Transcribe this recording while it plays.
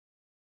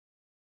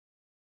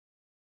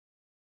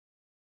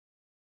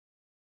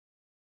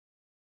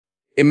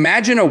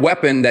Imagine a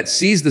weapon that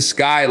sees the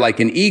sky like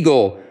an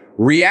eagle,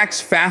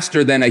 reacts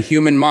faster than a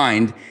human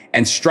mind,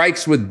 and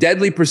strikes with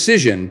deadly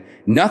precision.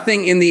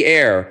 Nothing in the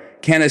air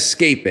can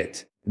escape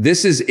it.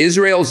 This is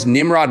Israel's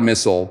Nimrod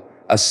missile,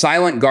 a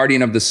silent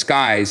guardian of the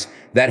skies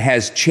that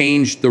has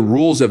changed the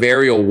rules of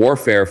aerial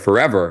warfare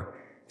forever.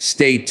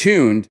 Stay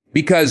tuned,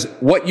 because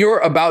what you're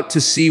about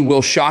to see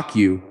will shock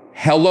you.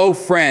 Hello,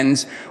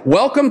 friends.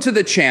 Welcome to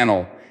the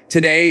channel.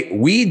 Today,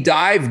 we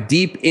dive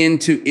deep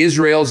into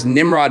Israel's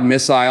Nimrod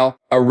missile,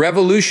 a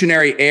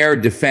revolutionary air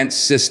defense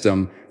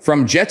system.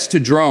 From jets to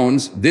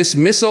drones, this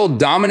missile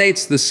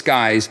dominates the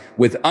skies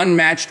with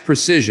unmatched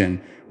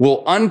precision.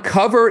 We'll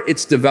uncover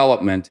its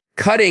development,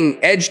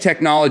 cutting-edge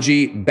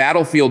technology,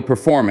 battlefield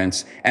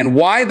performance, and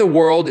why the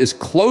world is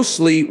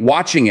closely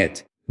watching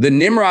it. The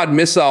Nimrod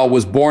missile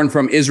was born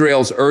from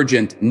Israel's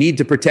urgent need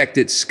to protect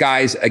its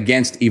skies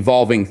against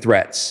evolving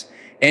threats.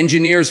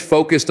 Engineers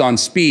focused on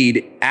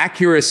speed,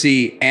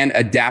 accuracy, and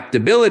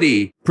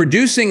adaptability,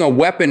 producing a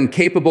weapon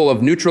capable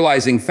of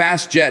neutralizing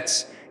fast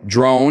jets,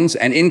 drones,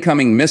 and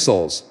incoming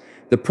missiles.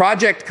 The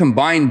project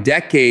combined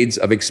decades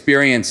of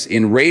experience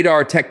in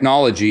radar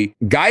technology,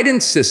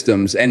 guidance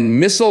systems,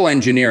 and missile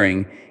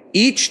engineering.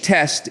 Each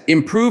test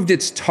improved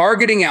its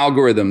targeting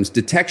algorithms,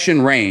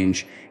 detection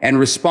range, and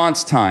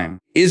response time.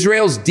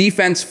 Israel's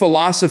defense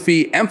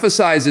philosophy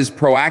emphasizes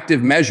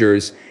proactive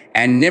measures,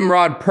 and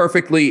Nimrod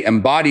perfectly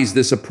embodies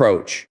this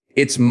approach.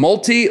 Its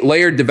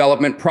multi-layered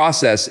development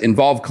process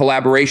involved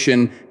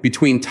collaboration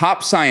between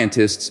top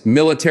scientists,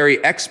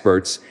 military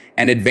experts,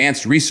 and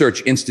advanced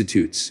research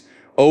institutes.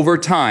 Over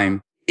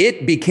time,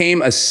 it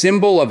became a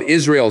symbol of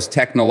Israel's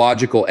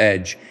technological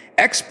edge.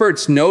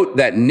 Experts note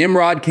that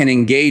Nimrod can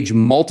engage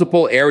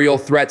multiple aerial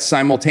threats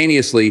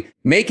simultaneously,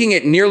 making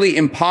it nearly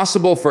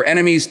impossible for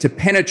enemies to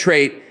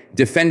penetrate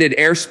defended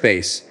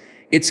airspace.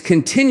 Its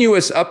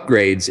continuous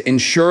upgrades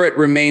ensure it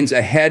remains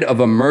ahead of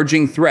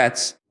emerging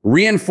threats,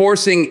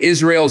 reinforcing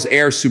Israel's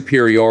air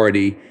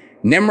superiority.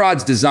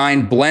 Nimrod's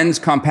design blends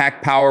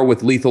compact power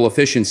with lethal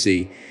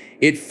efficiency.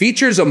 It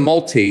features a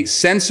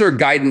multi-sensor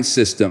guidance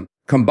system,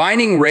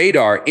 combining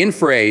radar,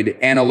 infrared,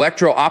 and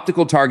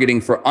electro-optical targeting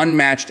for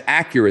unmatched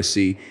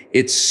accuracy.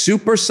 Its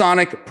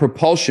supersonic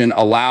propulsion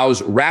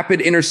allows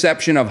rapid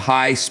interception of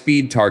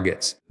high-speed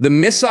targets. The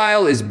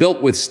missile is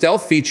built with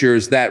stealth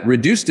features that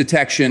reduce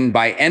detection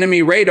by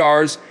enemy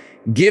radars,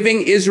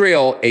 giving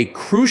Israel a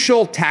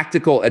crucial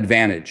tactical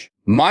advantage.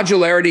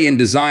 Modularity in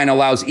design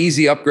allows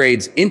easy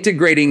upgrades,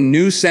 integrating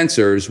new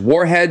sensors,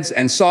 warheads,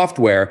 and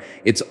software.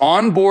 Its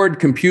onboard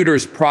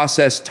computers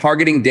process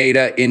targeting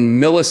data in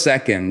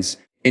milliseconds,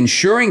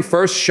 ensuring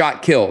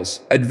first-shot kills.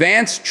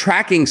 Advanced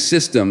tracking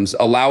systems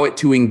allow it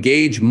to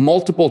engage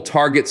multiple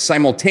targets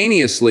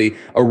simultaneously,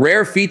 a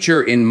rare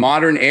feature in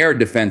modern air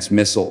defense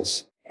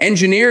missiles.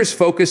 Engineers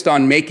focused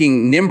on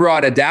making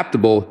Nimrod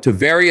adaptable to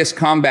various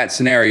combat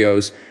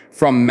scenarios,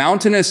 from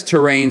mountainous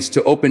terrains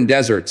to open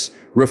deserts,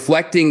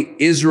 reflecting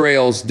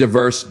Israel's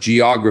diverse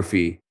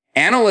geography.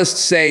 Analysts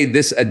say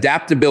this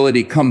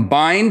adaptability,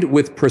 combined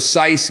with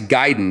precise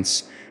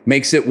guidance,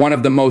 makes it one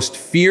of the most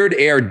feared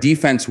air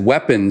defense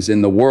weapons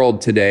in the world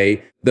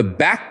today. The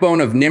backbone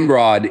of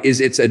Nimrod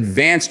is its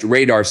advanced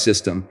radar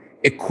system.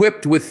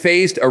 Equipped with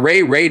phased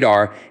array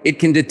radar, it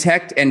can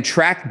detect and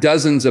track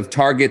dozens of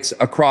targets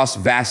across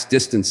vast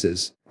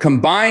distances.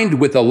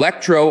 Combined with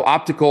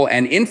electro-optical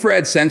and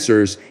infrared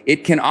sensors,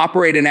 it can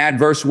operate in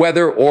adverse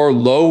weather or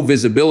low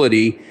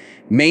visibility,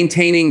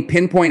 maintaining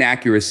pinpoint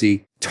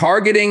accuracy.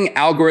 Targeting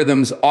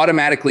algorithms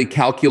automatically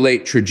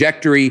calculate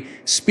trajectory,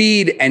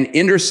 speed, and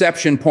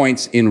interception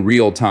points in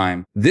real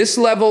time. This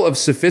level of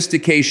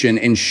sophistication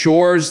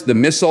ensures the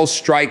missile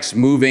strikes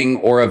moving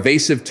or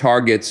evasive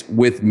targets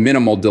with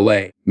minimal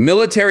delay.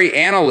 Military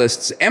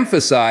analysts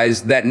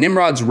emphasize that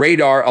Nimrod's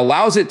radar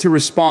allows it to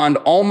respond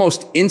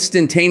almost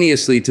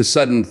instantaneously to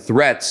sudden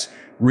threats,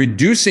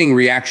 reducing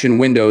reaction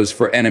windows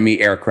for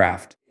enemy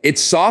aircraft. Its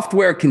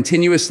software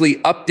continuously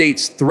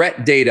updates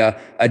threat data,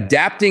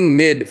 adapting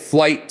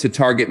mid-flight to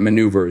target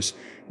maneuvers.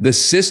 The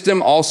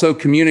system also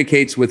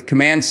communicates with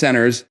command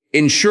centers,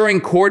 ensuring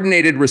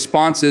coordinated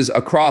responses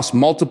across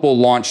multiple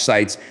launch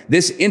sites.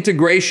 This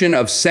integration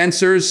of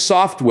sensors,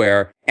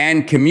 software,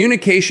 and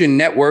communication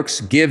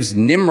networks gives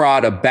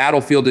Nimrod a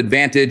battlefield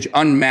advantage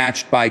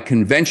unmatched by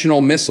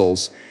conventional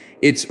missiles.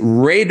 Its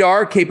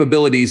radar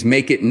capabilities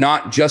make it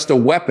not just a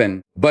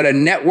weapon, but a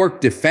network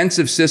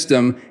defensive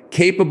system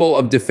capable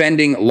of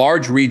defending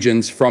large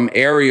regions from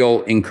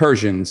aerial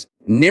incursions.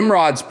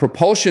 Nimrod's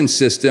propulsion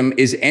system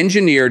is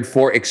engineered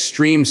for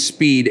extreme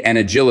speed and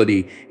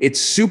agility.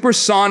 Its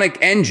supersonic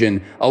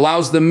engine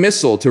allows the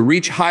missile to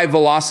reach high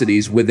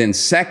velocities within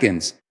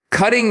seconds,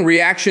 cutting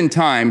reaction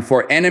time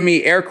for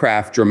enemy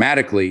aircraft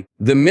dramatically.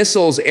 The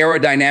missile's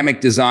aerodynamic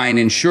design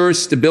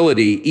ensures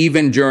stability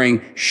even during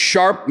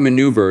sharp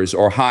maneuvers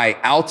or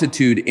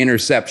high-altitude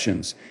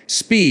interceptions.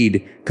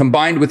 Speed,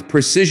 combined with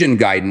precision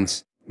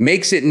guidance,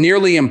 makes it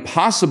nearly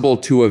impossible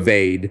to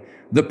evade.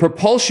 The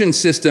propulsion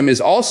system is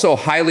also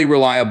highly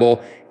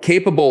reliable,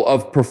 capable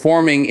of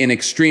performing in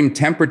extreme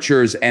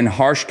temperatures and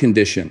harsh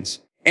conditions.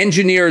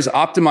 Engineers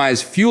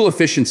optimize fuel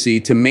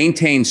efficiency to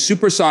maintain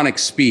supersonic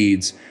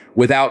speeds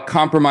without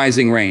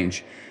compromising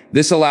range.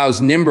 This allows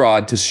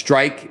Nimrod to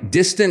strike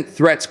distant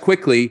threats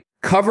quickly,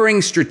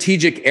 covering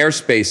strategic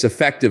airspace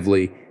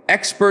effectively.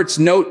 Experts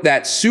note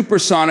that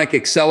supersonic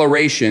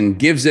acceleration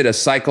gives it a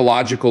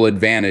psychological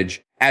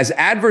advantage, as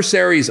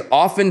adversaries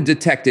often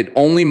detect it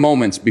only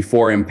moments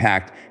before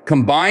impact.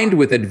 Combined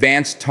with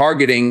advanced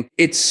targeting,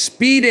 its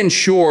speed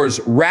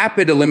ensures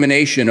rapid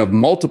elimination of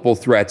multiple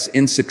threats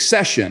in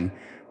succession.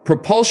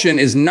 Propulsion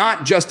is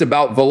not just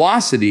about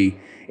velocity,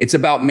 it's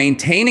about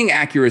maintaining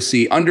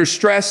accuracy under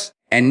stress,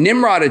 and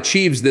Nimrod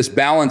achieves this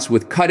balance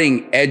with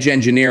cutting-edge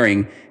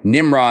engineering.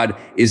 Nimrod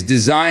is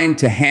designed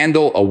to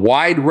handle a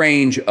wide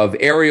range of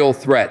aerial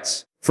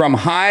threats, from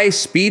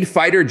high-speed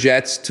fighter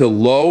jets to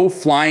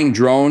low-flying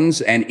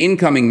drones and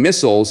incoming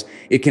missiles.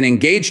 It can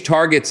engage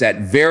targets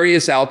at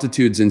various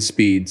altitudes and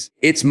speeds.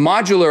 Its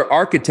modular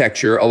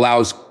architecture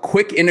allows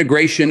quick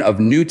integration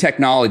of new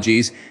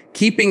technologies,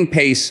 keeping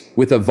pace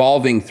with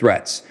evolving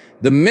threats.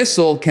 The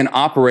missile can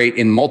operate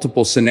in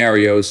multiple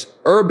scenarios: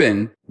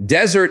 urban,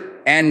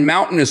 desert, and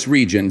mountainous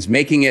regions,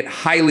 making it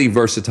highly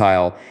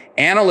versatile.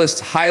 Analysts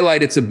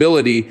highlight its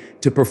ability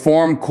to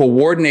perform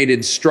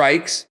coordinated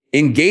strikes,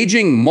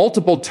 engaging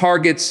multiple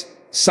targets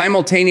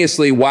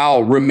simultaneously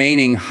while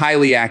remaining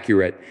highly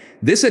accurate.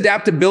 This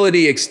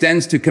adaptability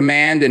extends to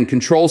command and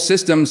control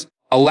systems,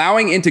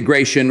 allowing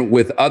integration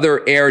with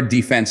other air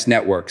defense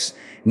networks.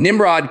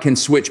 Nimrod can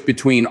switch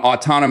between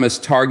autonomous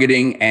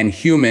targeting and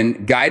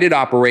human-guided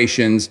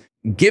operations,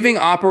 giving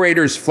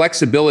operators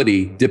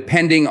flexibility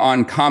depending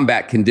on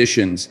combat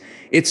conditions.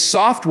 Its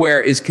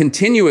software is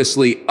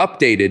continuously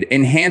updated,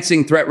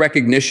 enhancing threat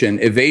recognition,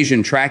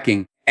 evasion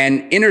tracking,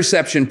 and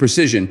interception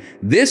precision.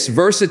 This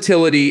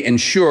versatility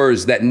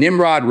ensures that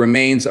Nimrod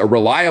remains a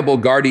reliable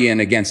guardian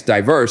against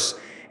diverse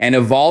and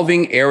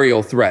evolving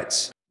aerial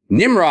threats.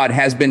 Nimrod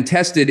has been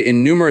tested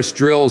in numerous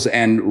drills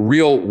and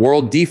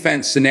real-world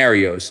defense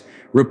scenarios.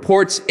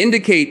 Reports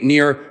indicate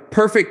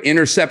near-perfect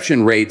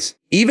interception rates,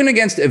 even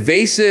against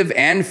evasive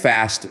and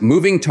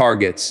fast-moving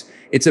targets.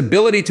 Its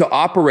ability to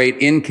operate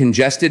in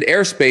congested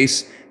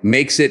airspace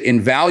makes it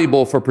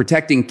invaluable for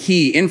protecting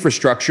key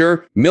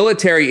infrastructure,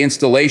 military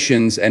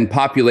installations, and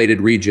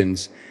populated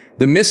regions.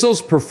 The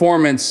missile's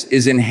performance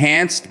is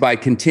enhanced by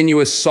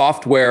continuous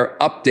software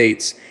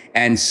updates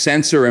and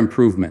sensor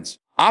improvements.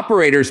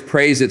 Operators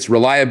praise its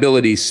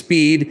reliability,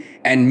 speed,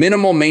 and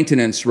minimal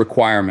maintenance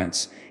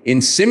requirements. In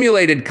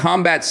simulated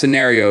combat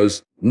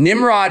scenarios,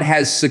 Nimrod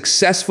has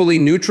successfully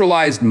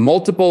neutralized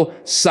multiple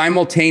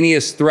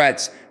simultaneous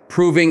threats,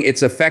 proving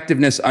its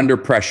effectiveness under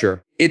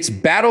pressure. Its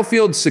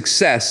battlefield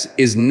success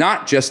is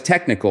not just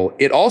technical,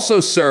 it also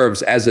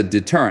serves as a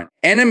deterrent.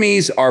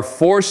 Enemies are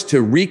forced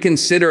to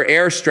reconsider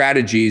air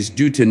strategies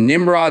due to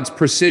Nimrod's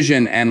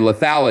precision and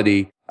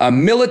lethality.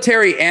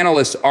 Military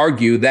analysts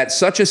argue that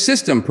such a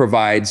system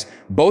provides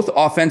both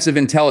offensive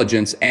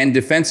intelligence and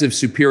defensive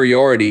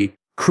superiority,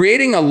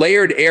 creating a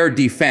layered air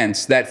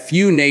defense that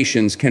few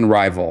nations can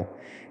rival.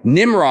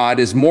 Nimrod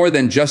is more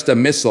than just a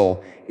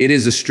missile, it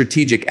is a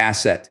strategic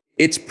asset.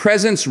 Its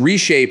presence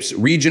reshapes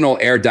regional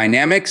air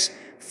dynamics,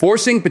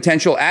 forcing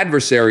potential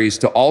adversaries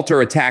to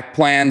alter attack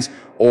plans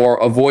or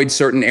avoid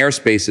certain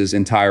airspaces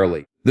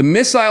entirely. The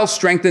missile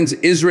strengthens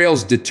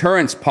Israel's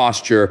deterrence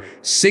posture,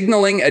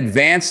 signaling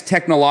advanced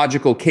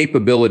technological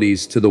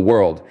capabilities to the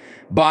world.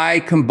 By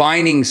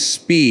combining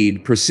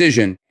speed,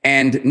 precision,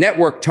 and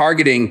network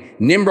targeting,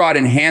 Nimrod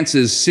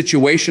enhances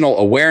situational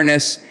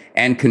awareness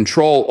and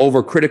control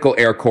over critical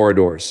air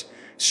corridors.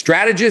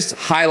 Strategists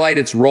highlight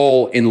its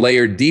role in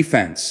layered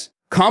defense,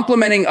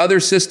 complementing other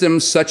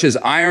systems such as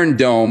Iron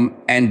Dome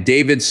and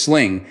David's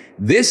Sling.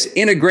 This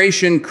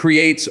integration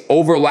creates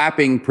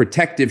overlapping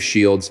protective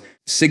shields,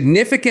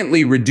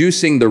 significantly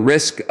reducing the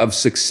risk of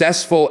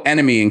successful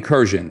enemy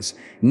incursions.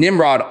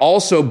 Nimrod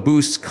also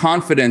boosts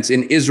confidence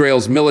in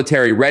Israel's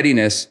military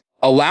readiness,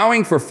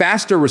 allowing for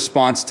faster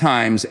response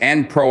times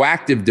and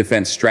proactive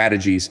defense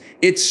strategies.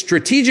 Its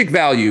strategic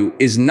value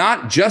is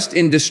not just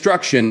in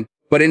destruction,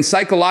 but in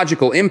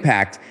psychological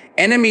impact.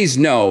 Enemies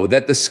know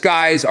that the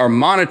skies are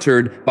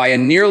monitored by a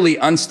nearly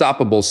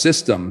unstoppable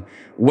system.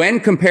 When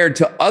compared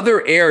to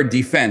other air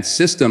defense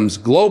systems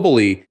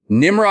globally,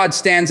 Nimrod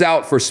stands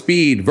out for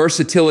speed,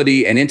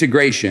 versatility, and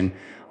integration.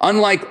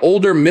 Unlike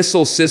older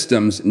missile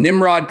systems,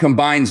 Nimrod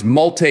combines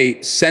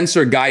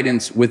multi-sensor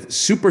guidance with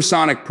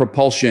supersonic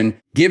propulsion,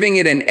 giving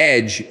it an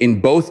edge in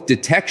both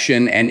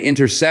detection and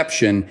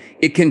interception.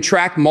 It can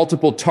track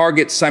multiple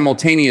targets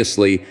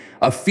simultaneously,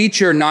 a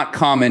feature not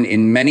common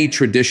in many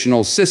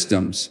traditional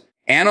systems.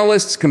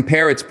 Analysts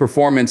compare its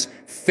performance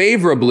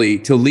favorably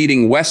to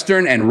leading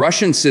Western and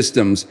Russian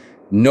systems,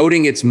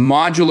 noting its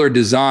modular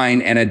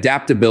design and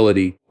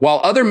adaptability. While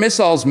other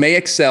missiles may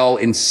excel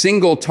in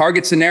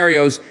single-target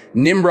scenarios,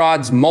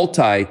 Nimrod's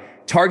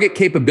multi-target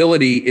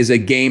capability is a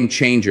game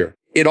changer.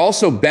 It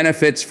also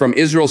benefits from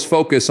Israel's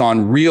focus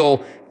on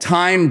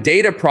real-time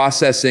data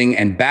processing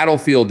and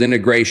battlefield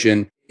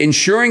integration.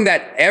 ensuring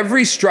that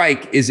every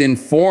strike is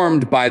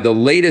informed by the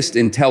latest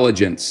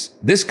intelligence.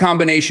 This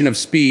combination of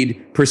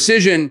speed,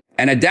 precision,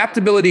 and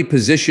adaptability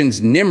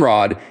positions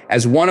Nimrod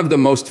as one of the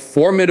most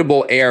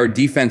formidable air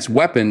defense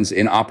weapons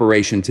in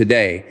operation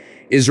today.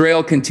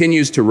 Israel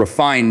continues to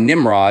refine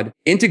Nimrod,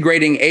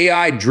 integrating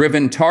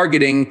AI-driven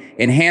targeting,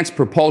 enhanced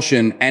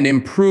propulsion, and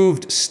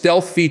improved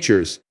stealth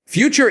features.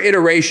 Future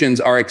iterations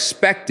are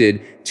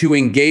expected to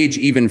engage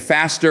even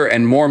faster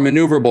and more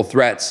maneuverable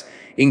threats,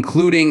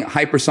 including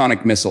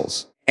hypersonic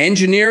missiles.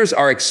 Engineers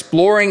are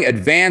exploring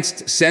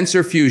advanced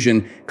sensor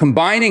fusion,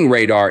 combining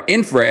radar,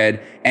 infrared,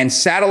 and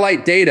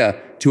satellite data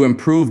to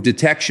improve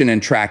detection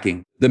and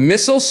tracking. The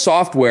missile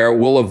software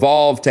will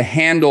evolve to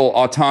handle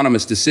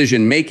autonomous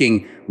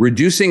decision-making,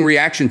 reducing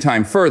reaction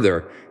time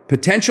further.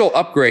 Potential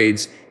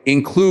upgrades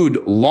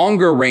include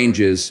longer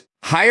ranges,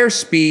 higher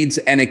speeds,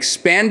 and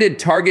expanded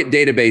target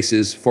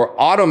databases for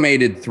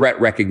automated threat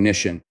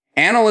recognition.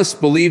 Analysts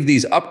believe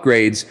these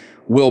upgrades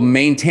will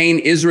maintain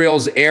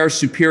Israel's air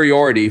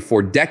superiority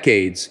for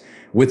decades.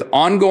 With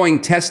ongoing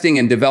testing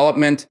and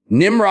development,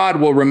 Nimrod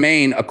will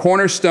remain a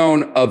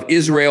cornerstone of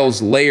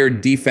Israel's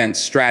layered defense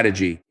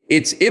strategy.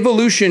 Its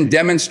evolution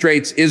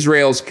demonstrates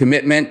Israel's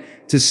commitment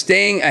to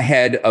staying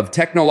ahead of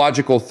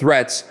technological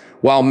threats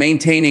while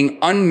maintaining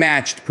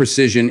unmatched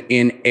precision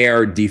in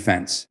air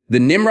defense. The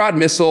Nimrod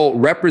missile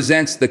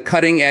represents the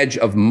cutting edge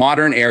of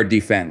modern air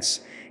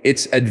defense.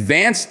 Its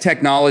advanced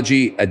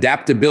technology,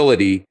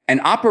 adaptability,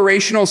 and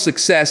operational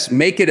success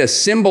make it a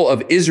symbol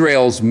of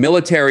Israel's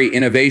military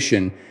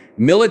innovation.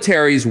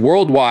 Militaries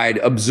worldwide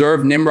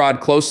observe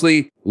Nimrod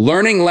closely,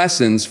 learning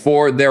lessons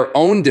for their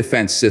own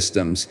defense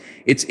systems.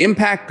 Its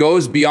impact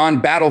goes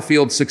beyond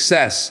battlefield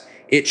success.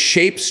 It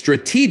shapes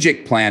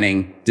strategic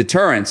planning,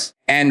 deterrence,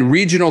 and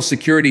regional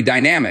security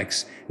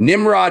dynamics.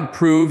 Nimrod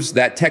proves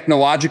that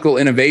technological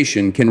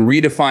innovation can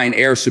redefine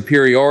air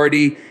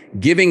superiority,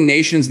 giving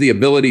nations the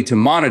ability to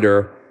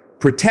monitor,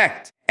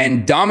 protect,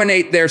 and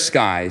dominate their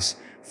skies.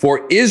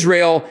 For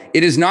Israel,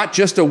 it is not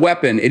just a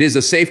weapon, it is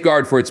a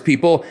safeguard for its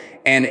people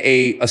and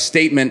a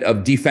statement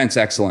of defense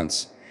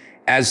excellence.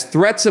 As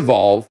threats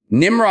evolve,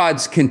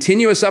 Nimrod's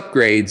continuous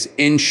upgrades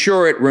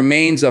ensure it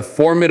remains a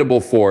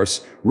formidable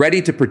force,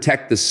 ready to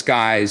protect the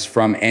skies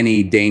from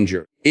any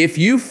danger. If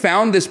you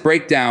found this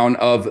breakdown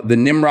of the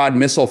Nimrod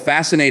missile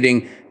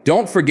fascinating,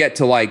 don't forget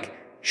to like,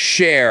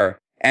 share,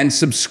 and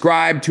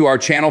subscribe to our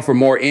channel for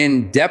more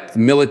in-depth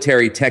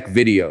military tech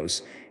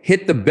videos.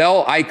 Hit the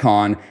bell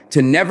icon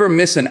to never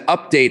miss an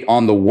update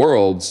on the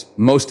world's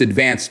most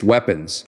advanced weapons.